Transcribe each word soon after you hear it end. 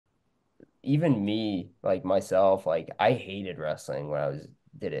even me, like myself, like I hated wrestling when I was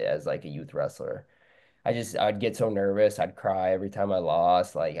did it as like a youth wrestler. I'd get so nervous, I'd cry every time I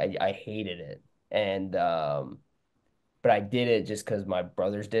lost. Like I hated it. And but I did it just because my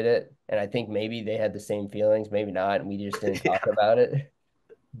brothers did it. And I think maybe they had the same feelings, maybe not, and we just didn't talk Yeah. about it.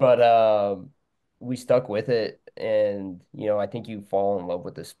 But we stuck with it, and I think you fall in love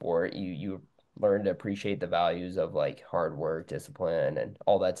with the sport. You learn to appreciate the values of like hard work, discipline, and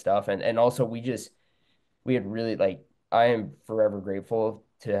all that stuff. And also we had really like I am forever grateful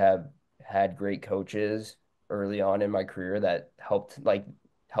to have had great coaches early on in my career that help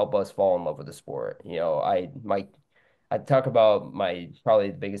us fall in love with the sport. I talk about my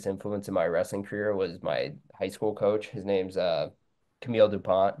probably the biggest influence in my wrestling career was my high school coach. His name's Camille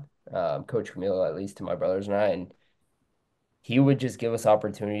DuPont, Coach Camille, at least to my brothers and I. And he would just give us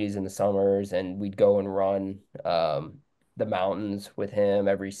opportunities in the summers, and we'd go and run the mountains with him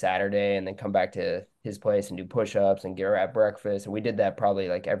every Saturday, and then come back to his place and do push-ups and get her at breakfast. And we did that probably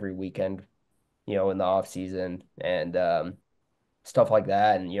like every weekend, in the off season and stuff like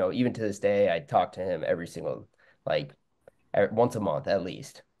that. And even to this day, I talk to him every single like once a month at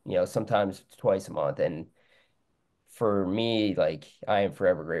least. Sometimes twice a month. And for me, like I am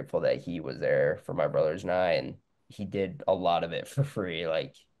forever grateful that he was there for my brothers and I, and he did a lot of it for free.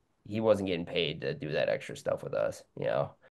 Like he wasn't getting paid to do that extra stuff with us.